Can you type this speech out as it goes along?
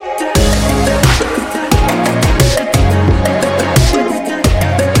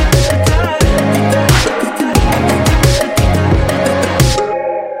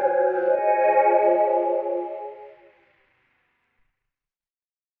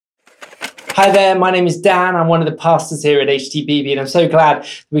Hi there, my name is Dan. I'm one of the pastors here at HTBB, and I'm so glad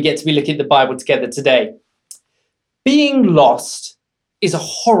we get to be looking at the Bible together today. Being lost is a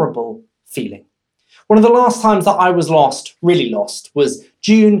horrible feeling. One of the last times that I was lost, really lost, was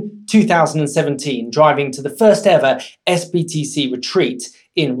June 2017, driving to the first ever SBTC retreat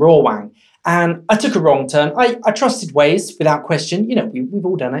in Rawang. And I took a wrong turn. I trusted Waze without question. You know, we've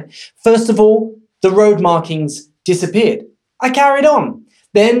all done it. First of all, the road markings disappeared. I carried on.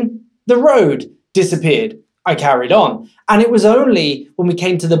 Then the road disappeared. I carried on. And it was only when we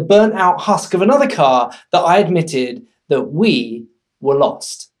came to the burnt out husk of another car that I admitted that we were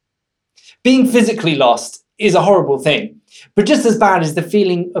lost. Being physically lost is a horrible thing, but just as bad is the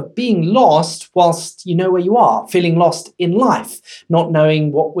feeling of being lost whilst you know where you are, feeling lost in life, not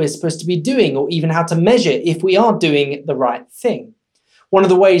knowing what we're supposed to be doing or even how to measure if we are doing the right thing. One of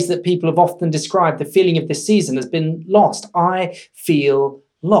the ways that people have often described the feeling of this season has been lost. I feel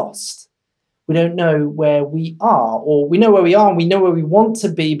lost. We don't know where we are, or we know where we are and we know where we want to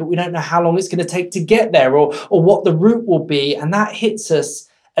be, but we don't know how long it's going to take to get there or what the route will be. And that hits us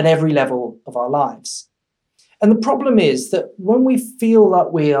at every level of our lives. And the problem is that when we feel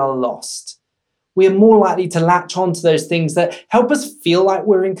that we are lost, we are more likely to latch on to those things that help us feel like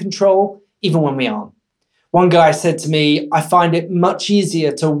we're in control, even when we aren't. One guy said to me, I find it much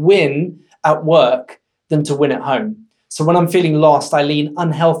easier to win at work than to win at home. So when I'm feeling lost, I lean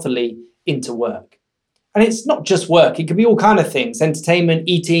unhealthily into work. And it's not just work. It can be all kinds of things, entertainment,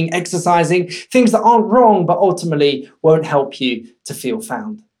 eating, exercising, things that aren't wrong, but ultimately won't help you to feel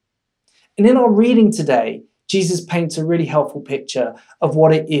found. And in our reading today, Jesus paints a really helpful picture of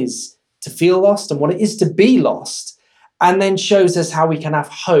what it is to feel lost and what it is to be lost, and then shows us how we can have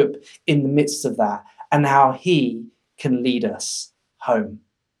hope in the midst of that and how he can lead us home.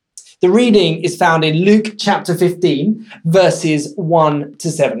 The reading is found in Luke chapter 15, verses 1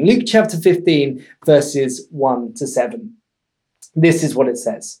 to 7. Luke chapter 15, verses 1 to 7. This is what it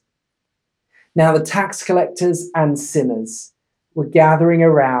says. Now the tax collectors and sinners were gathering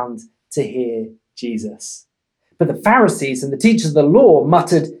around to hear Jesus. But the Pharisees and the teachers of the law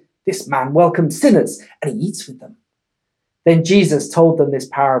muttered, "This man welcomes sinners and he eats with them." Then Jesus told them this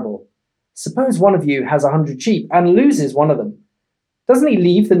parable. Suppose one of you has 100 sheep and loses one of them. Doesn't he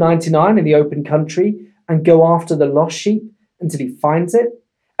leave the 99 in the open country and go after the lost sheep until he finds it?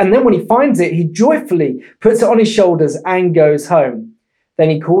 And then when he finds it, he joyfully puts it on his shoulders and goes home. Then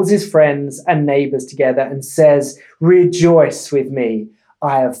he calls his friends and neighbors together and says, "Rejoice with me,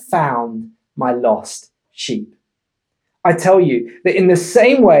 I have found my lost sheep." I tell you that in the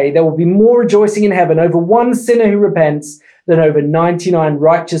same way, there will be more rejoicing in heaven over one sinner who repents than over 99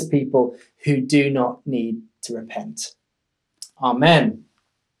 righteous people who do not need to repent. Amen.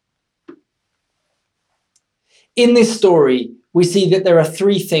 In this story, we see that there are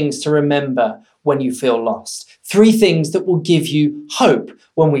three things to remember when you feel lost. Three things that will give you hope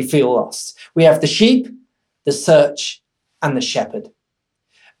when we feel lost. We have the sheep, the search, and the shepherd.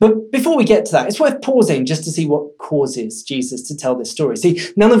 But before we get to that, it's worth pausing just to see what causes Jesus to tell this story. See,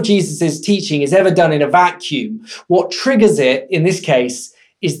 none of Jesus' teaching is ever done in a vacuum. What triggers it, in this case,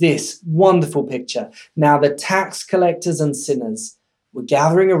 is this wonderful picture. Now the tax collectors and sinners were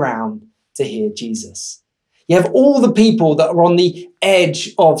gathering around to hear Jesus. You have all the people that are on the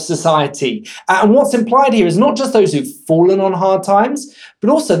edge of society. And what's implied here is not just those who've fallen on hard times, but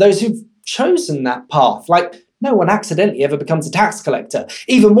also those who've chosen that path. Like, no one accidentally ever becomes a tax collector.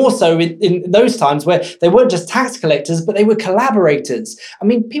 Even more so in those times where they weren't just tax collectors, but they were collaborators. I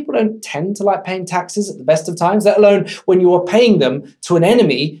mean, people don't tend to like paying taxes at the best of times, let alone when you are paying them to an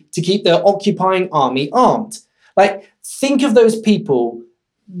enemy to keep the occupying army armed. Like, think of those people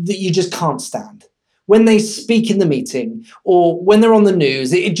that you just can't stand. When they speak in the meeting or when they're on the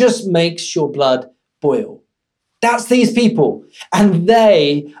news, it just makes your blood boil. That's these people. And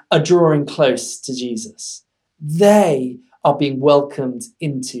they are drawing close to Jesus. They are being welcomed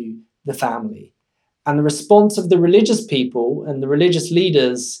into the family. And the response of the religious people and the religious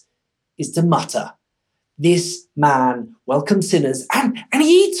leaders is to mutter, "This man welcomes sinners and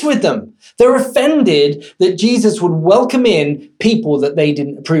he eats with them." They're offended that Jesus would welcome in people that they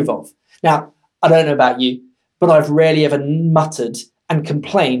didn't approve of. Now, I don't know about you, but I've rarely ever muttered and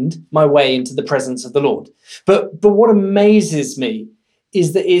complained my way into the presence of the Lord. But what amazes me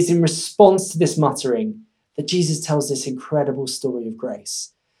is that it is in response to this muttering that Jesus tells this incredible story of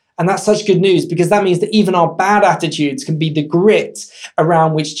grace. And that's such good news because that means that even our bad attitudes can be the grit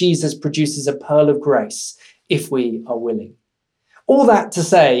around which Jesus produces a pearl of grace if we are willing. All that to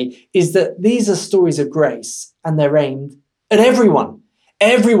say is that these are stories of grace and they're aimed at everyone.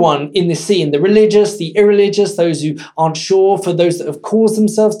 Everyone in this scene, the religious, the irreligious, those who aren't sure, for those that have caused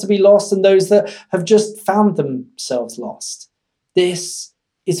themselves to be lost, and those that have just found themselves lost. This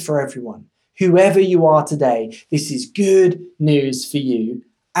is for everyone. Whoever you are today, this is good news for you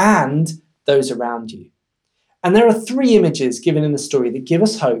and those around you. And there are 3 images given in the story that give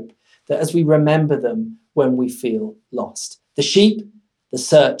us hope that as we remember them when we feel lost: the sheep, the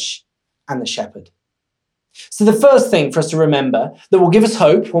search, and the shepherd. So the first thing for us to remember that will give us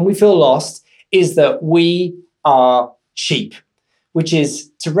hope when we feel lost is that we are sheep, which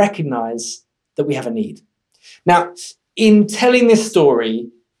is to recognize that we have a need. Now, in telling this story,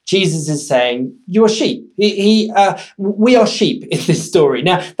 Jesus is saying, you are sheep. We are sheep in this story.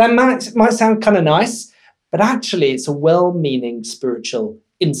 Now, that might sound kind of nice, but actually it's a well-meaning spiritual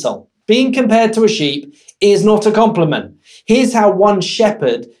insult. Being compared to a sheep is not a compliment. Here's how one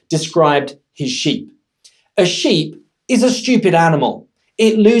shepherd described his sheep. A sheep is a stupid animal.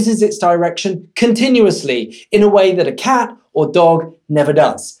 It loses its direction continuously in a way that a cat or dog never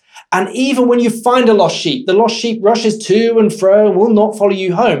does. And even when you find a lost sheep, the lost sheep rushes to and fro and will not follow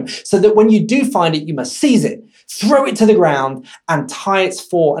you home. So that when you do find it, you must seize it, throw it to the ground, and tie its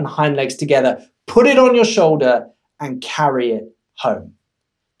fore and hind legs together, put it on your shoulder, and carry it home.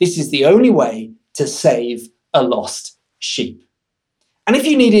 This is the only way to save a lost sheep. And if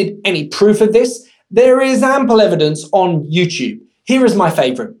you needed any proof of this, there is ample evidence on YouTube. Here is my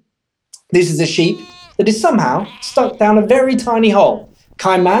favourite. This is a sheep that is somehow stuck down a very tiny hole.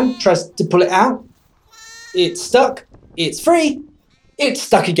 Kind man tries to pull it out. It's stuck. It's free. It's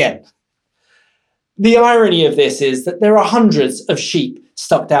stuck again. The irony of this is that there are hundreds of sheep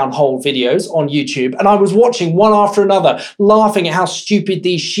stuck down hole videos on YouTube, and I was watching one after another, laughing at how stupid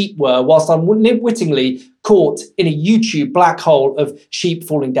these sheep were, whilst I'm wittingly caught in a YouTube black hole of sheep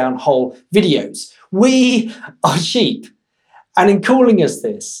falling down hole videos. We are sheep. And in calling us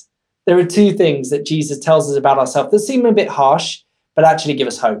this, there are 2 things that Jesus tells us about ourselves that seem a bit harsh, but actually give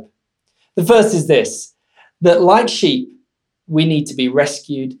us hope. The first is this, that like sheep, we need to be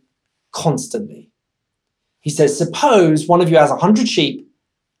rescued constantly. He says, suppose one of you has 100 sheep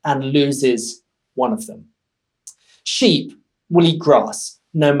and loses one of them. Sheep will eat grass,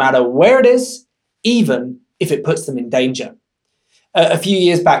 no matter where it is, even if it puts them in danger. A few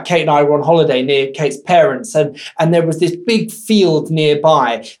years back, Kate and I were on holiday near Kate's parents, and there was this big field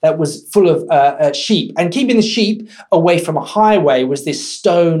nearby that was full of sheep. And keeping the sheep away from a highway was this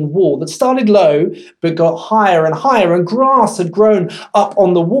stone wall that started low but got higher and higher, and grass had grown up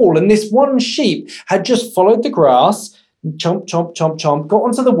on the wall. And this one sheep had just followed the grass, chomp, chomp, chomp, chomp, got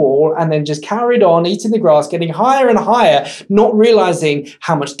onto the wall, and then just carried on eating the grass, getting higher and higher, not realizing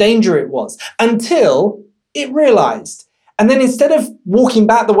how much danger it was, until it realized. And then instead of walking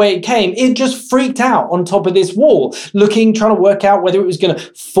back the way it came, it just freaked out on top of this wall, trying to work out whether it was going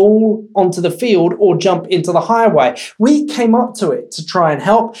to fall onto the field or jump into the highway. We came up to it to try and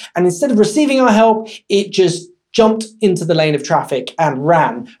help, and instead of receiving our help, it just jumped into the lane of traffic and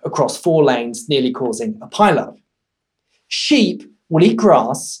ran across 4 lanes, nearly causing a pileup. Sheep will eat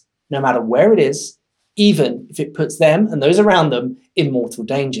grass no matter where it is, even if it puts them and those around them in mortal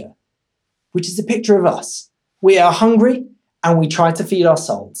danger, which is a picture of us. We are hungry and we try to feed our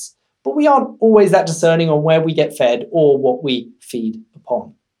souls, but we aren't always that discerning on where we get fed or what we feed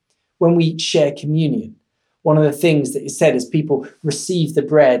upon. When we share communion, one of the things that is said as people receive the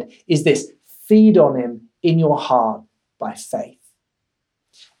bread is this: feed on him in your heart by faith.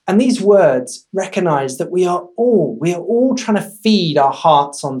 And these words recognize that we are all trying to feed our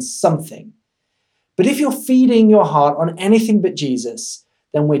hearts on something. But if you're feeding your heart on anything but Jesus,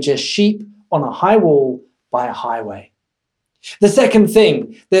 then we're just sheep on a high wall by a highway. The second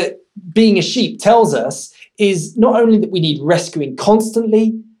thing that being a sheep tells us is not only that we need rescuing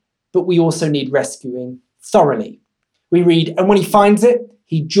constantly, but we also need rescuing thoroughly. We read, and when he finds it,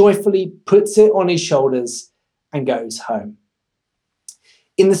 he joyfully puts it on his shoulders and goes home.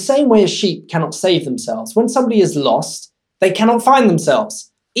 In the same way as sheep cannot save themselves, when somebody is lost, they cannot find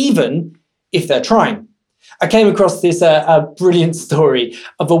themselves, even if they're trying. I came across this brilliant story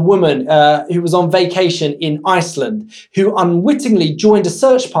of a woman who was on vacation in Iceland who unwittingly joined a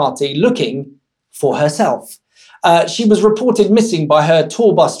search party looking for herself. She was reported missing by her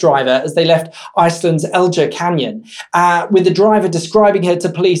tour bus driver as they left Iceland's Elja Canyon, with the driver describing her to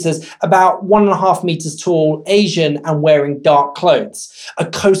police as about 1.5 meters tall, Asian, and wearing dark clothes. A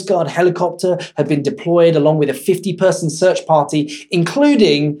Coast Guard helicopter had been deployed along with a 50-person search party,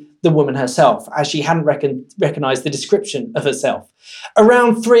 including the woman herself, as she hadn't recognized the description of herself.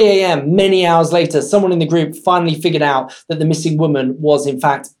 Around 3 a.m., many hours later, someone in the group finally figured out that the missing woman was in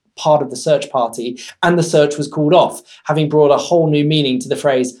fact part of the search party, and the search was called off, having brought a whole new meaning to the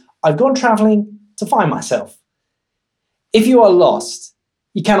phrase, I've gone travelling to find myself. If you are lost,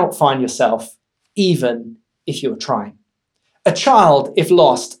 you cannot find yourself, even if you are trying. A child, if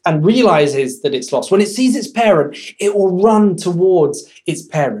lost and realizes that it's lost, when it sees its parent, it will run towards its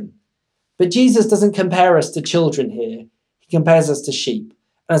parent. But Jesus doesn't compare us to children here. He compares us to sheep.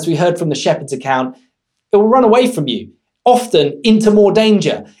 And as we heard from the shepherd's account, it will run away from you, often into more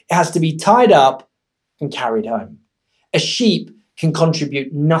danger. It has to be tied up and carried home. A sheep can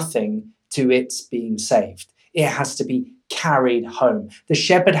contribute nothing to its being saved. It has to be carried home. The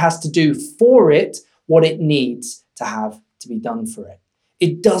shepherd has to do for it what it needs to have to be done for it.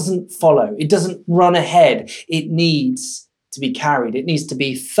 It doesn't follow. It doesn't run ahead. It needs to be carried. It needs to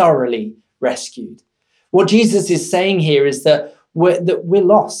be thoroughly rescued. What Jesus is saying here is that we're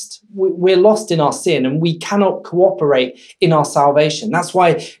lost. We're lost in our sin and we cannot cooperate in our salvation. That's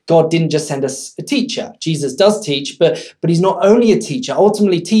why God didn't just send us a teacher. Jesus does teach, but he's not only a teacher.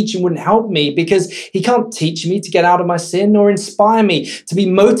 Ultimately, teaching wouldn't help me because he can't teach me to get out of my sin nor inspire me to be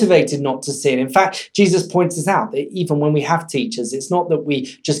motivated not to sin. In fact, Jesus points this out that even when we have teachers, it's not that we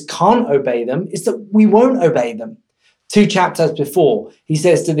just can't obey them, it's that we won't obey them. 2 chapters before, he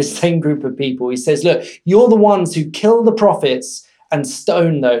says to this same group of people, he says, look, you're the ones who kill the prophets and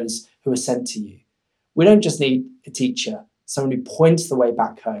stone those who are sent to you. We don't just need a teacher, someone who points the way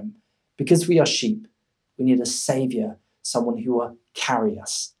back home. Because we are sheep, we need a saviour, someone who will carry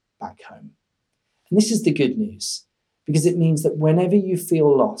us back home. And this is the good news, because it means that whenever you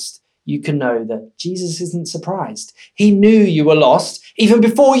feel lost, you can know that Jesus isn't surprised. He knew you were lost even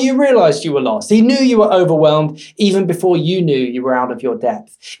before you realized you were lost. He knew you were overwhelmed even before you knew you were out of your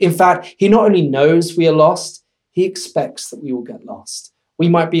depth. In fact, he not only knows we are lost, he expects that we will get lost. We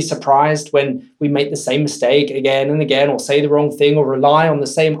might be surprised when we make the same mistake again and again, or say the wrong thing, or rely on the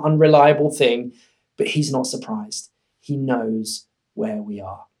same unreliable thing, but he's not surprised. He knows where we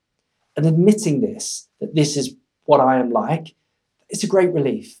are. And admitting this, that this is what I am like, it's a great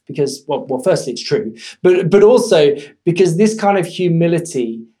relief because, well, firstly, it's true, but also because this kind of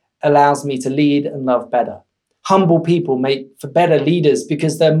humility allows me to lead and love better. Humble people make for better leaders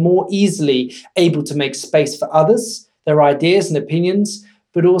because they're more easily able to make space for others, their ideas and opinions,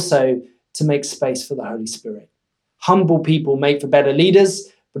 but also to make space for the Holy Spirit. Humble people make for better leaders,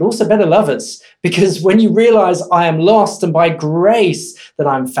 but also better lovers, because when you realize I am lost and by grace that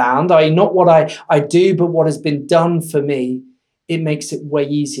I'm found, i.e. not what I do, but what has been done for me, it makes it way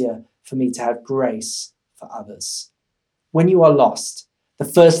easier for me to have grace for others. When you are lost, the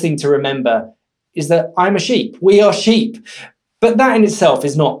first thing to remember is that I'm a sheep. We are sheep. But that in itself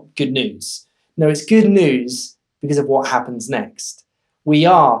is not good news. No, it's good news because of what happens next. We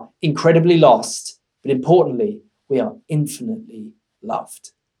are incredibly lost, but importantly, we are infinitely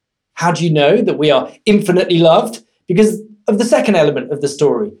loved. How do you know that we are infinitely loved? Because of the second element of the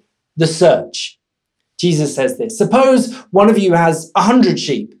story, the search. Jesus says this, suppose one of you has 100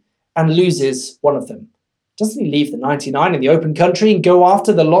 sheep and loses one of them. Doesn't he leave the 99 in the open country and go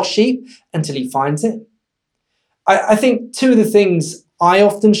after the lost sheep until he finds it? I think two of the things I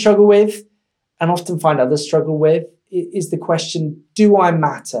often struggle with and often find others struggle with is the question, do I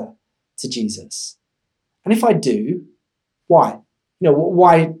matter to Jesus? And if I do, why?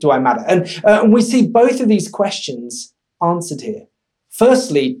 Why do I matter? And we see both of these questions answered here.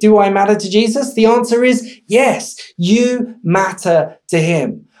 Firstly, do I matter to Jesus? The answer is yes, you matter to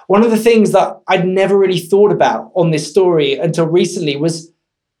him. One of the things that I'd never really thought about on this story until recently was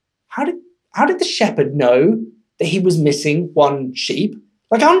how did the shepherd know that he was missing one sheep?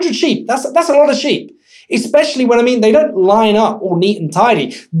 Like 100 sheep, that's a lot of sheep. Especially when, they don't line up all neat and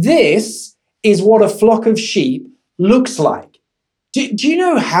tidy. This is what a flock of sheep looks like. Do you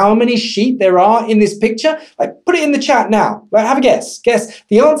know how many sheep there are in this picture? Put it in the chat now. Have a guess. Guess.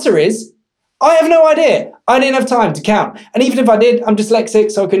 The answer is, I have no idea. I didn't have time to count. And even if I did, I'm dyslexic,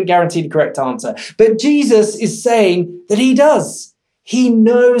 so I couldn't guarantee the correct answer. But Jesus is saying that he does. He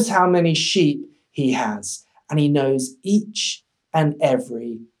knows how many sheep he has, and he knows each and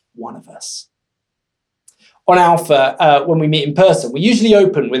every one of us. On Alpha, when we meet in person, we usually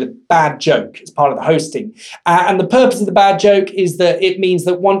open with a bad joke as part of the hosting. And the purpose of the bad joke is that it means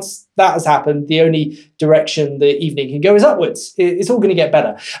that once that has happened, the only direction the evening can go is upwards. It's all going to get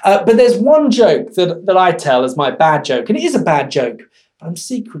better. But there's one joke that I tell as my bad joke, and it is a bad joke, but I'm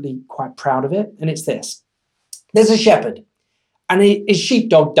secretly quite proud of it, and it's this. There's a shepherd, and his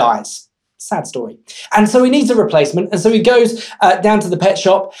sheepdog dies. Sad story. And so he needs a replacement. And so he goes down to the pet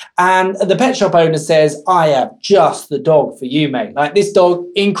shop, and the pet shop owner says, I have just the dog for you, mate. Like this dog,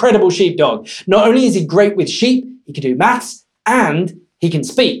 incredible sheepdog. Not only is he great with sheep, he can do maths and he can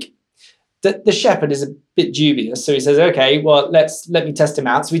speak. The shepherd is a bit dubious, so he says, okay, well, let me test him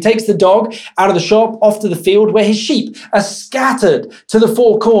out. So he takes the dog out of the shop, off to the field where his sheep are scattered to the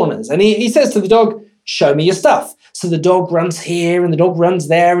four corners. And he says to the dog, show me your stuff. So the dog runs here and the dog runs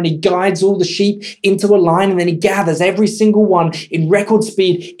there, and he guides all the sheep into a line, and then he gathers every single one in record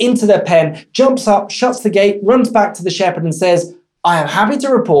speed into their pen, jumps up, shuts the gate, runs back to the shepherd and says, I am happy to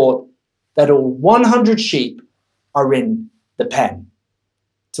report that all 100 sheep are in the pen.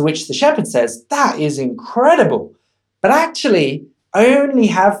 To which the shepherd says, that is incredible, but actually I only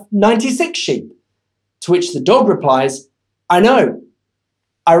have 96 sheep. To which the dog replies, I know,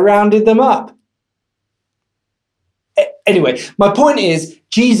 I rounded them up. Anyway, my point is,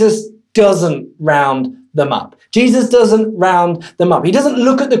 Jesus doesn't round them up. Jesus doesn't round them up. He doesn't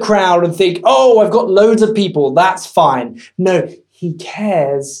look at the crowd and think, oh, I've got loads of people, that's fine. No, he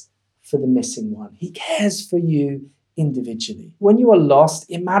cares for the missing one. He cares for you individually. When you are lost,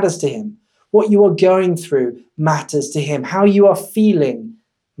 it matters to him. What you are going through matters to him. How you are feeling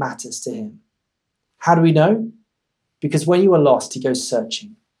matters to him. How do we know? Because when you are lost, he goes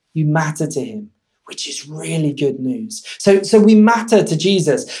searching. You matter to him, which is really good news. So we matter to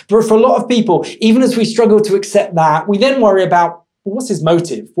Jesus. But for a lot of people, even as we struggle to accept that, we then worry about, well, what's his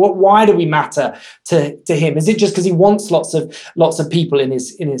motive? Why do we matter to him? Is it just because he wants lots of people in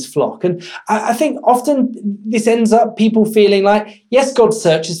his flock? And I think often this ends up people feeling like, yes, God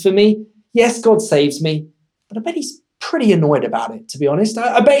searches for me. Yes, God saves me. But I bet he's pretty annoyed about it, to be honest.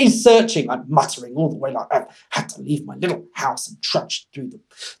 I bet he's searching, like muttering all the way, like I've had to leave my little house and trudge through the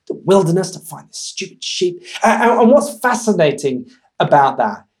wilderness to find this stupid sheep. And what's fascinating about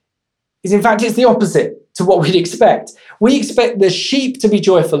that is, in fact, it's the opposite to what we'd expect. We expect the sheep to be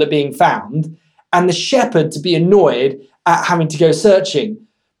joyful at being found and the shepherd to be annoyed at having to go searching.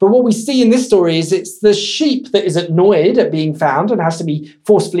 But what we see in this story is it's the sheep that is annoyed at being found and has to be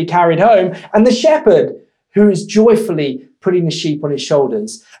forcefully carried home, and the shepherd who is joyfully putting the sheep on his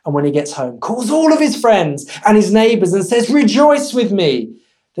shoulders, and when he gets home, calls all of his friends and his neighbors and says, rejoice with me.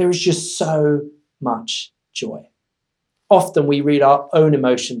 There is just so much joy. Often we read our own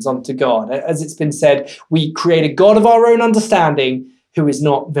emotions onto God. As it's been said, we create a God of our own understanding who is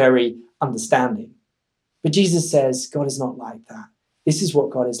not very understanding. But Jesus says God is not like that. This is what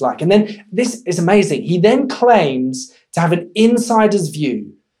God is like. And then this is amazing. He then claims to have an insider's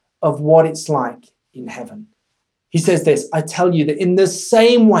view of what it's like in heaven. He says this, I tell you that in the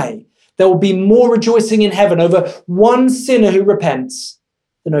same way, there will be more rejoicing in heaven over one sinner who repents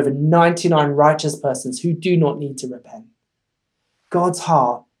than over 99 righteous persons who do not need to repent. God's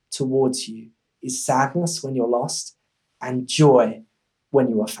heart towards you is sadness when you're lost and joy when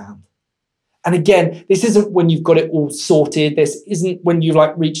you are found. And again, this isn't when you've got it all sorted. This isn't when you've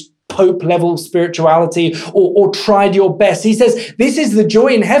reached Pope level spirituality or tried your best. He says, this is the joy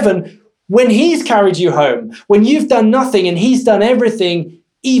in heaven when he's carried you home, when you've done nothing and he's done everything.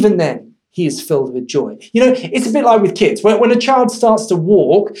 Even then, he is filled with joy. You know, it's a bit like with kids. When a child starts to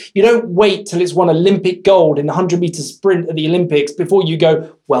walk, you don't wait till it's won Olympic gold in the 100-meter sprint at the Olympics before you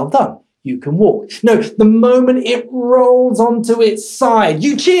go, well done, you can walk. No, the moment it rolls onto its side,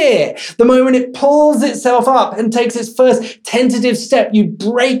 you cheer. The moment it pulls itself up and takes its first tentative step, you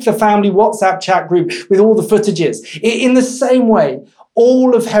break the family WhatsApp chat group with all the footages. In the same way,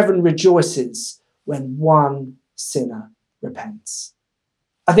 all of heaven rejoices when one sinner repents.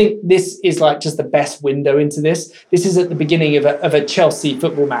 I think this is just the best window into this. This is at the beginning of a Chelsea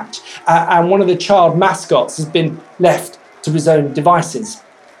football match. And one of the child mascots has been left to his own devices.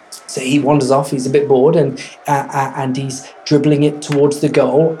 So he wanders off, he's a bit bored, and he's dribbling it towards the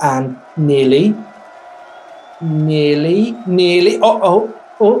goal, and nearly, and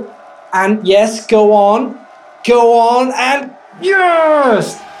yes, go on, and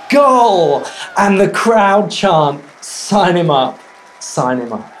yes, goal! And the crowd chant, sign him up.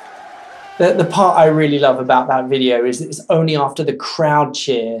 The part I really love about that video is that it's only after the crowd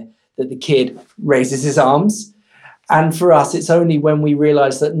cheer that the kid raises his arms. And for us, it's only when we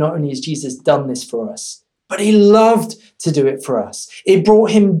realize that not only has Jesus done this for us, but he loved to do it for us. It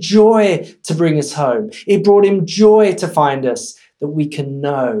brought him joy to bring us home. It brought him joy to find us, that we can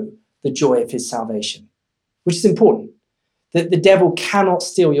know the joy of his salvation, which is important. That the devil cannot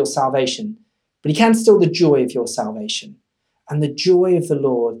steal your salvation, but he can steal the joy of your salvation. And the joy of the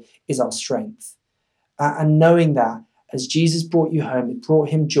Lord is our strength. And knowing that as Jesus brought you home, it brought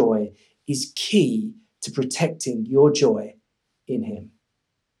him joy, is key to protecting your joy in him.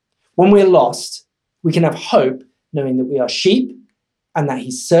 When we're lost, we can have hope knowing that we are sheep and that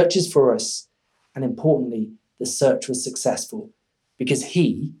he searches for us. And importantly, the search was successful because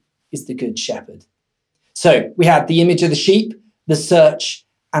he is the good shepherd. So we had the image of the sheep, the search,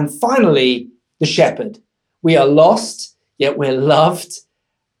 And finally, the shepherd. We are lost, yet we're loved,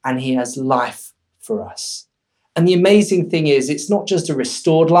 and he has life for us. And the amazing thing is, it's not just a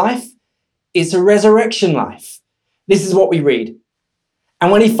restored life, it's a resurrection life. This is what we read.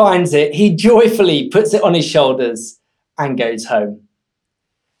 And when he finds it, he joyfully puts it on his shoulders and goes home.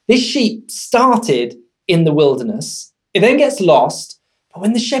 This sheep started in the wilderness. It then gets lost. But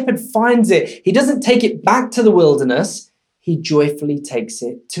when the shepherd finds it, he doesn't take it back to the wilderness. He joyfully takes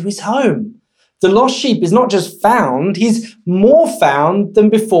it to his home. The lost sheep is not just found, he's more found than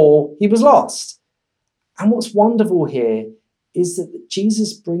before he was lost. And what's wonderful here is that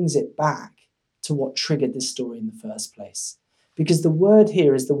Jesus brings it back to what triggered this story in the first place. Because the word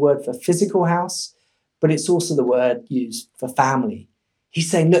here is the word for physical house, but it's also the word used for family. He's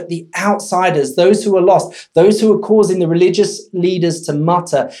saying, look, the outsiders, those who are lost, those who are causing the religious leaders to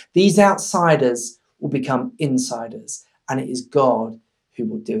mutter, these outsiders will become insiders, and it is God who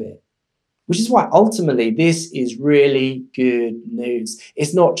will do it. Which is why ultimately this is really good news.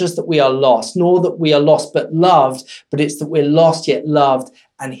 It's not just that we are lost, nor that we are lost but loved, but it's that we're lost yet loved,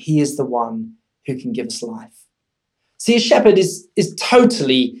 and he is the one who can give us life. See, a shepherd is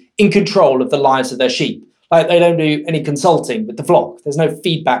totally in control of the lives of their sheep. Like, they don't do any consulting with the flock. There's no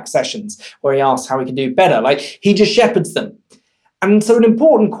feedback sessions where he asks how he can do better. Like, he just shepherds them. And so an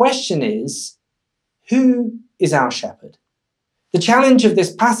important question is, who is our shepherd? The challenge of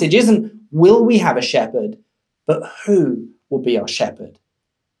this passage isn't, will we have a shepherd, but who will be our shepherd?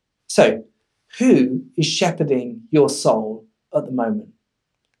 So, who is shepherding your soul at the moment?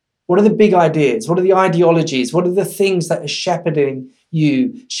 What are the big ideas? What are the ideologies? What are the things that are shepherding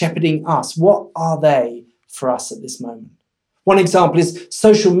you, shepherding us? What are they for us at this moment? One example is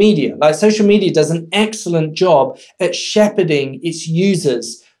social media. Like, social media does an excellent job at shepherding its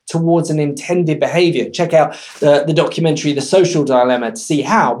users towards an intended behavior. Check out the documentary, The Social Dilemma, to see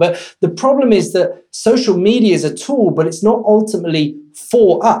how. But the problem is that social media is a tool, but it's not ultimately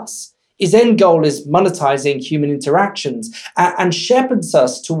for us. Its end goal is monetizing human interactions and shepherds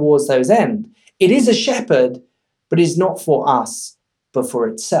us towards those ends. It is a shepherd, but is not for us, but for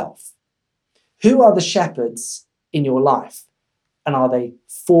itself. Who are the shepherds in your life? And are they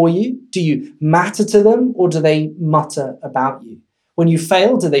for you? Do you matter to them, or do they mutter about you? When you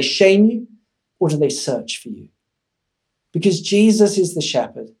fail, do they shame you, or do they search for you? Because Jesus is the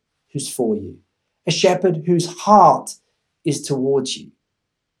shepherd who's for you, a shepherd whose heart is towards you.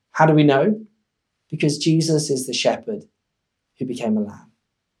 How do we know? Because Jesus is the shepherd who became a lamb.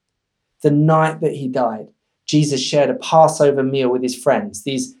 The night that he died, Jesus shared a Passover meal with his friends,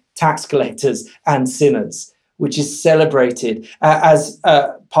 these tax collectors and sinners, which is celebrated as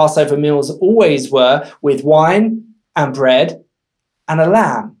Passover meals always were, with wine and bread and a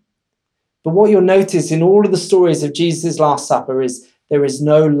lamb. But what you'll notice in all of the stories of Jesus' Last Supper is there is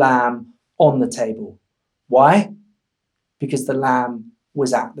no lamb on the table. Why? Because the lamb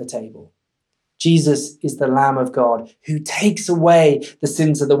was at the table. Jesus is the Lamb of God who takes away the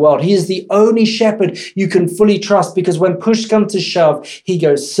sins of the world. He is the only shepherd you can fully trust, because when push comes to shove, he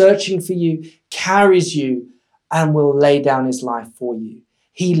goes searching for you, carries you, and will lay down his life for you.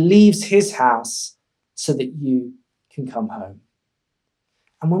 He leaves his house so that you can come home.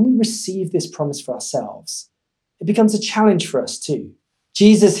 And when we receive this promise for ourselves, it becomes a challenge for us too.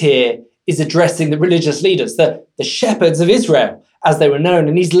 Jesus here is addressing the religious leaders, the shepherds of Israel, as they were known,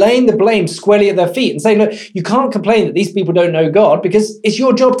 and he's laying the blame squarely at their feet and saying, look, you can't complain that these people don't know God, because it's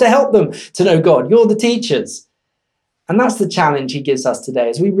your job to help them to know God. You're the teachers. And that's the challenge he gives us today.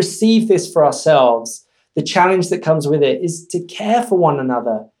 As we receive this for ourselves, the challenge that comes with it is to care for one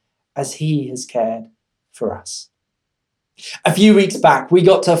another as he has cared for us. A few weeks back, we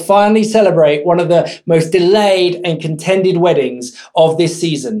got to finally celebrate one of the most delayed and contended weddings of this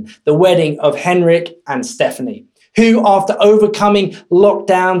season, the wedding of Henrik and Stephanie, who, after overcoming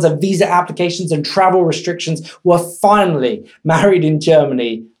lockdowns and visa applications and travel restrictions, were finally married in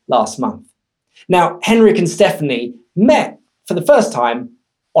Germany last month. Now, Henrik and Stephanie met for the first time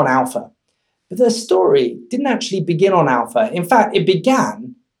on Alpha, but their story didn't actually begin on Alpha. In fact, it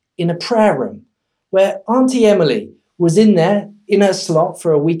began in a prayer room where Auntie Emily was in there in her slot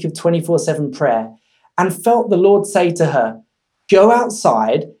for a week of 24/7 prayer and felt the Lord say to her, go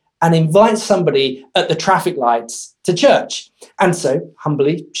outside and invite somebody at the traffic lights to church. And so,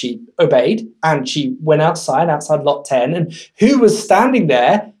 humbly, she obeyed, and she went outside lot 10, and who was standing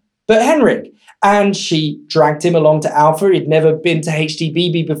there but Henrik? And she dragged him along to Alpha. He'd never been to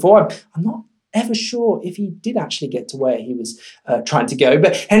HTBB before. I'm not ever sure if he did actually get to where he was trying to go,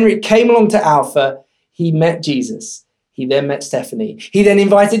 but Henrik came along to Alpha. He met Jesus. He then met Stephanie. He then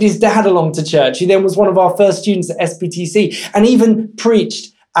invited his dad along to church. He then was one of our first students at SPTC and even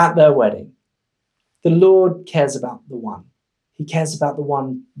preached at their wedding. The Lord cares about the one. He cares about the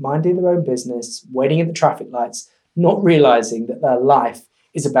one minding their own business, waiting at the traffic lights, not realizing that their life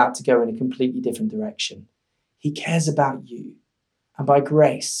is about to go in a completely different direction. He cares about you. And by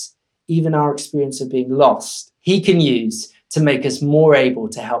grace, even our experience of being lost, he can use to make us more able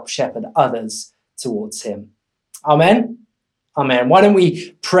to help shepherd others towards him. Amen. Amen. Why don't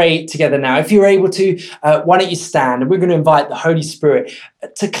we pray together now? If you're able to, why don't you stand? And we're going to invite the Holy Spirit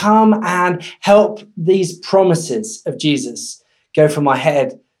to come and help these promises of Jesus go from our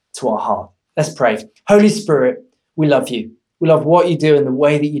head to our heart. Let's pray. Holy Spirit, we love you. We love what you do and the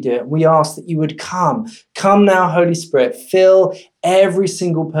way that you do it. We ask that you would come. Come now, Holy Spirit. Fill every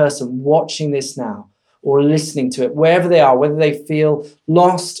single person watching this now or listening to it, wherever they are, whether they feel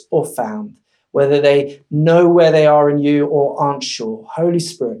lost or found, whether they know where they are in you or aren't sure. Holy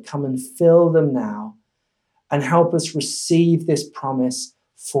Spirit, come and fill them now and help us receive this promise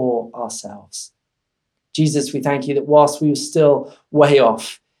for ourselves. Jesus, we thank you that whilst we were still way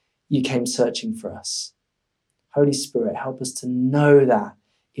off, you came searching for us. Holy Spirit, help us to know that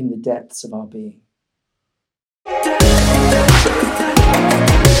in the depths of our being.